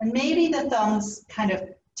 And maybe the thumbs kind of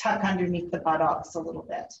tuck underneath the buttocks a little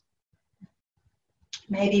bit.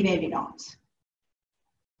 Maybe, maybe not.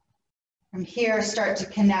 From here, start to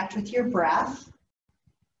connect with your breath.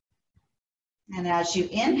 And as you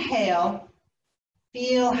inhale,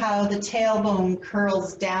 feel how the tailbone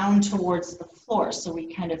curls down towards the floor. So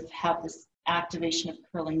we kind of have this activation of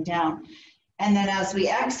curling down. And then as we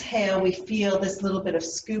exhale, we feel this little bit of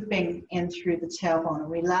scooping in through the tailbone. And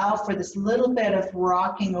we allow for this little bit of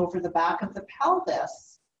rocking over the back of the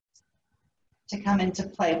pelvis to come into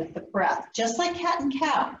play with the breath, just like cat and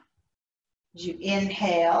cow. As you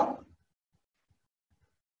inhale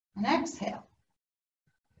and exhale.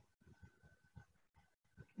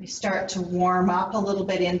 We start to warm up a little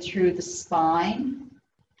bit in through the spine,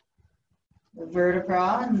 the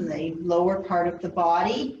vertebra and the lower part of the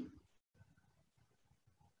body.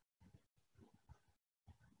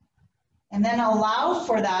 And then allow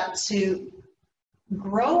for that to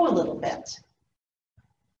grow a little bit.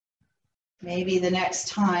 Maybe the next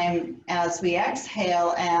time as we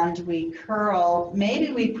exhale and we curl,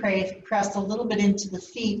 maybe we press a little bit into the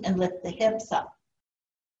feet and lift the hips up.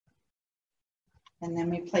 And then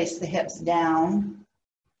we place the hips down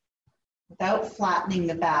without flattening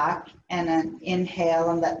the back, and then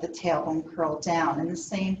inhale and let the tailbone curl down. And the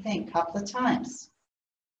same thing, a couple of times.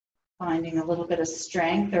 Finding a little bit of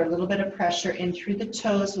strength or a little bit of pressure in through the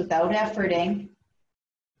toes without efforting.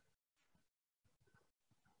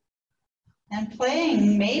 And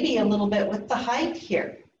playing maybe a little bit with the height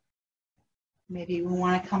here. Maybe we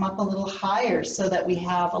want to come up a little higher so that we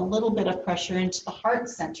have a little bit of pressure into the heart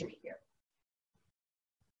center here.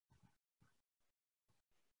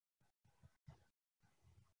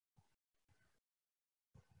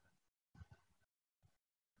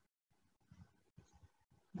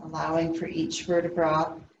 Allowing for each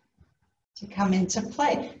vertebra to come into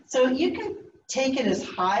play. So you can take it as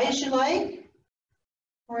high as you like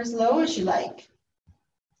or as low as you like.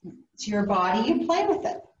 It's your body, you play with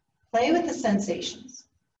it. Play with the sensations.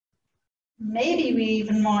 Maybe we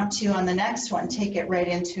even want to, on the next one, take it right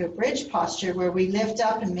into a bridge posture where we lift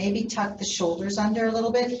up and maybe tuck the shoulders under a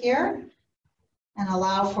little bit here and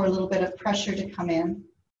allow for a little bit of pressure to come in.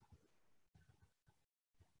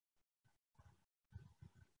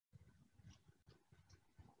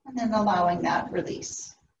 And then allowing that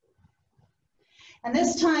release. And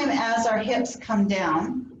this time, as our hips come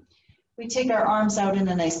down, we take our arms out in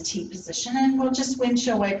a nice T position, and we'll just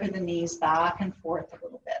windshield wiper the knees back and forth a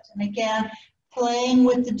little bit. And again, playing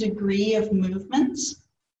with the degree of movement,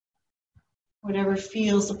 whatever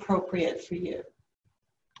feels appropriate for you.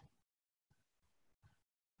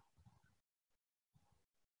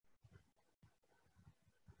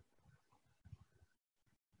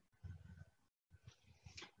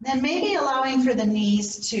 Then maybe allowing for the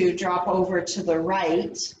knees to drop over to the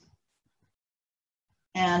right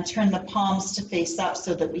and turn the palms to face up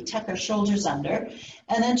so that we tuck our shoulders under,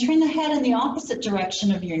 and then turn the head in the opposite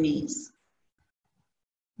direction of your knees.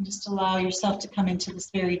 And just allow yourself to come into this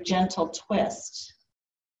very gentle twist.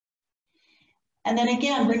 And then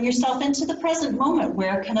again, bring yourself into the present moment.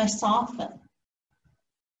 Where can I soften?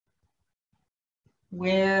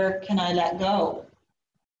 Where can I let go?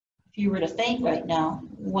 If you were to faint right now,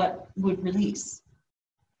 what would release?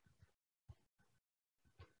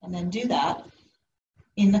 And then do that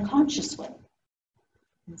in the conscious way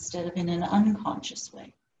instead of in an unconscious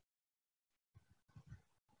way.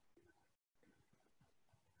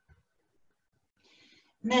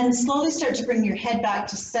 And then slowly start to bring your head back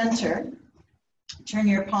to center. Turn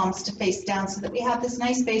your palms to face down so that we have this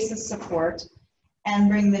nice base of support, and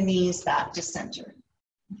bring the knees back to center.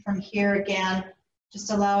 And from here again, just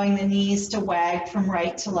allowing the knees to wag from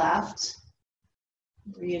right to left,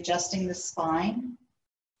 readjusting the spine.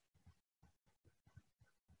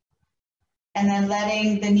 And then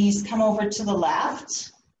letting the knees come over to the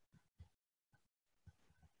left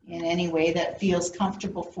in any way that feels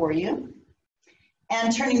comfortable for you.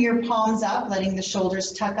 And turning your palms up, letting the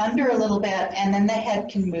shoulders tuck under a little bit, and then the head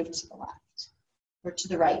can move to the left, or to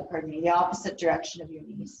the right, pardon me, the opposite direction of your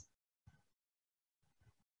knees.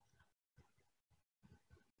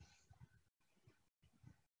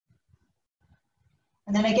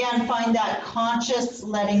 And then again, find that conscious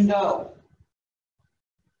letting go.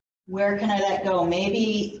 Where can I let go?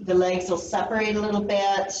 Maybe the legs will separate a little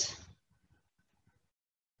bit.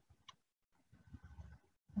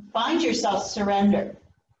 Find yourself surrender.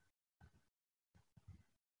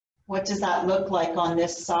 What does that look like on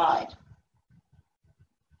this side?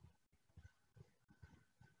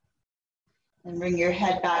 And bring your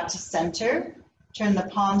head back to center. Turn the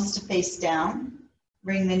palms to face down.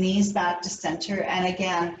 Bring the knees back to center. And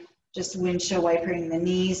again, just windshield wipering the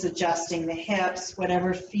knees, adjusting the hips,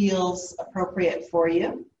 whatever feels appropriate for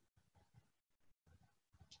you.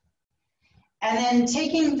 And then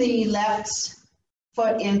taking the left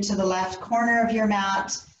foot into the left corner of your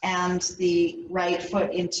mat and the right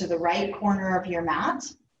foot into the right corner of your mat.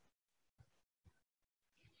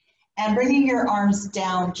 And bringing your arms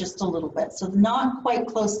down just a little bit. So not quite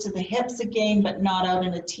close to the hips again, but not out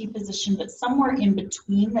in a T position, but somewhere in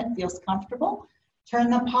between that feels comfortable. Turn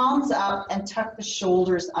the palms up and tuck the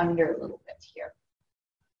shoulders under a little bit here.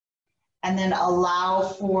 And then allow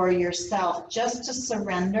for yourself just to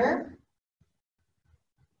surrender,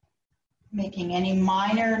 making any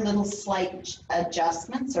minor little slight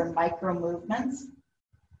adjustments or micro movements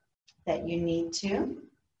that you need to.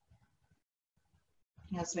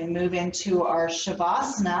 As we move into our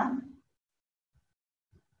Shavasana,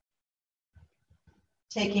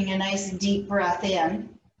 taking a nice deep breath in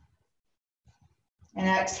and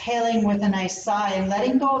exhaling with a nice sigh and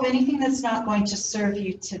letting go of anything that's not going to serve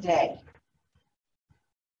you today.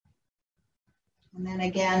 And then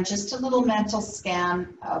again, just a little mental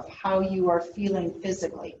scan of how you are feeling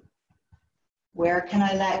physically. Where can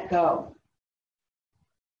I let go?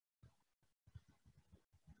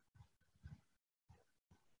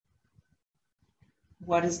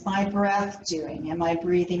 What is my breath doing? Am I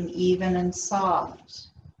breathing even and soft?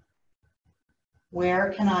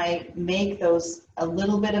 Where can I make those a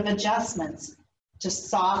little bit of adjustments to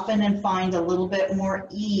soften and find a little bit more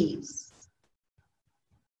ease?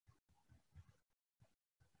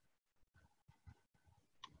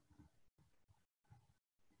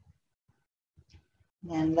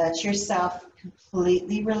 And let yourself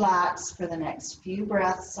completely relax for the next few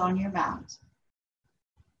breaths on your mat.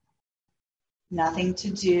 Nothing to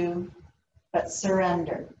do but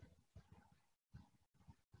surrender.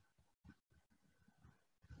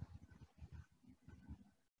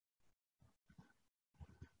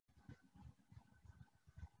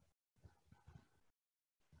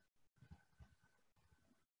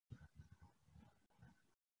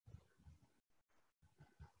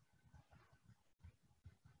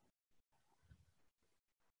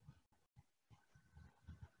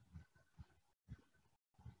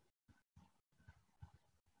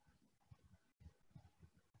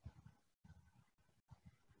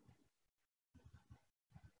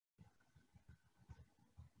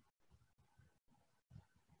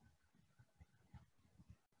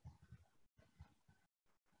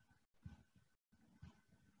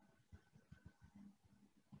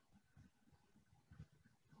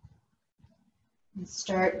 And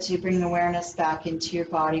start to bring awareness back into your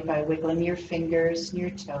body by wiggling your fingers and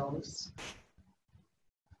your toes.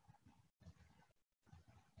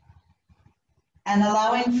 And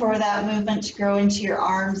allowing for that movement to grow into your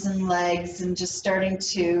arms and legs and just starting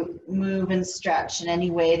to move and stretch in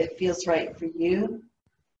any way that feels right for you.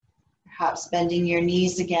 Perhaps bending your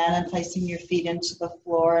knees again and placing your feet into the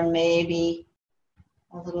floor, and maybe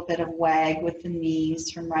a little bit of wag with the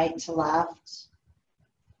knees from right to left.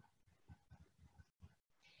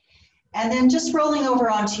 And then just rolling over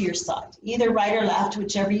onto your side, either right or left,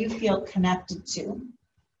 whichever you feel connected to.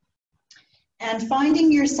 And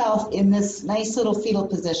finding yourself in this nice little fetal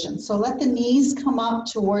position. So let the knees come up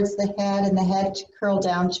towards the head and the head curl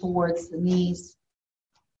down towards the knees.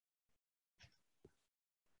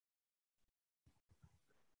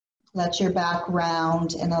 Let your back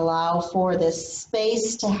round and allow for this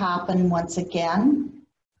space to happen once again.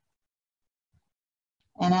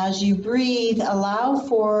 And as you breathe, allow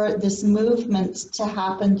for this movement to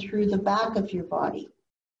happen through the back of your body.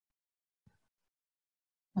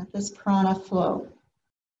 Let this prana flow.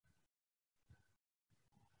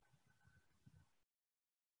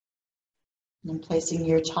 And placing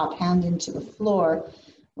your top hand into the floor,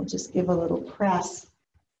 we'll just give a little press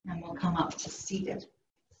and we'll come up to seated.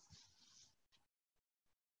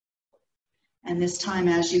 And this time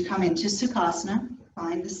as you come into Sukhasana,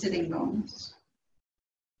 find the sitting bones.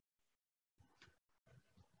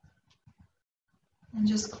 And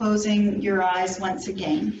just closing your eyes once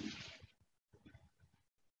again.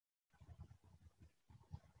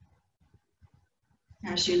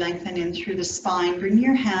 As you lengthen in through the spine, bring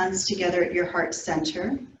your hands together at your heart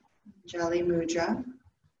center, Jali Mudra.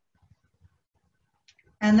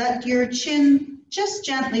 And let your chin just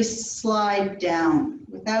gently slide down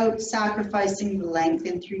without sacrificing the length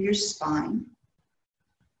in through your spine.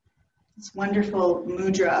 This wonderful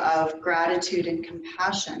mudra of gratitude and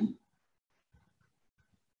compassion.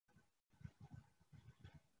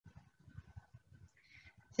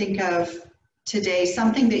 Think of today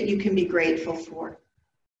something that you can be grateful for.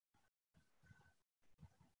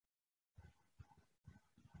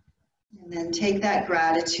 And then take that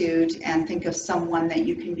gratitude and think of someone that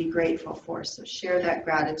you can be grateful for. So share that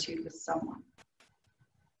gratitude with someone.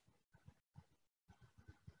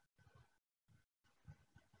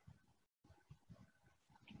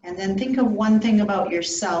 And then think of one thing about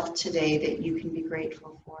yourself today that you can be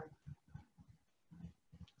grateful for.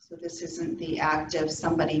 So this isn't the act of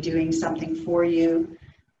somebody doing something for you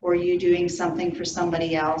or you doing something for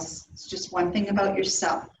somebody else. It's just one thing about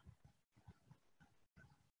yourself.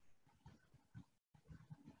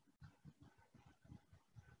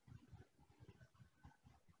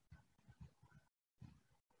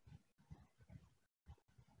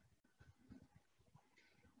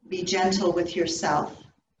 Be gentle with yourself.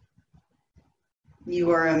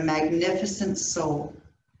 You are a magnificent soul.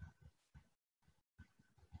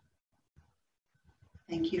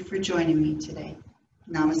 Thank you for joining me today.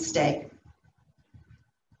 Namaste.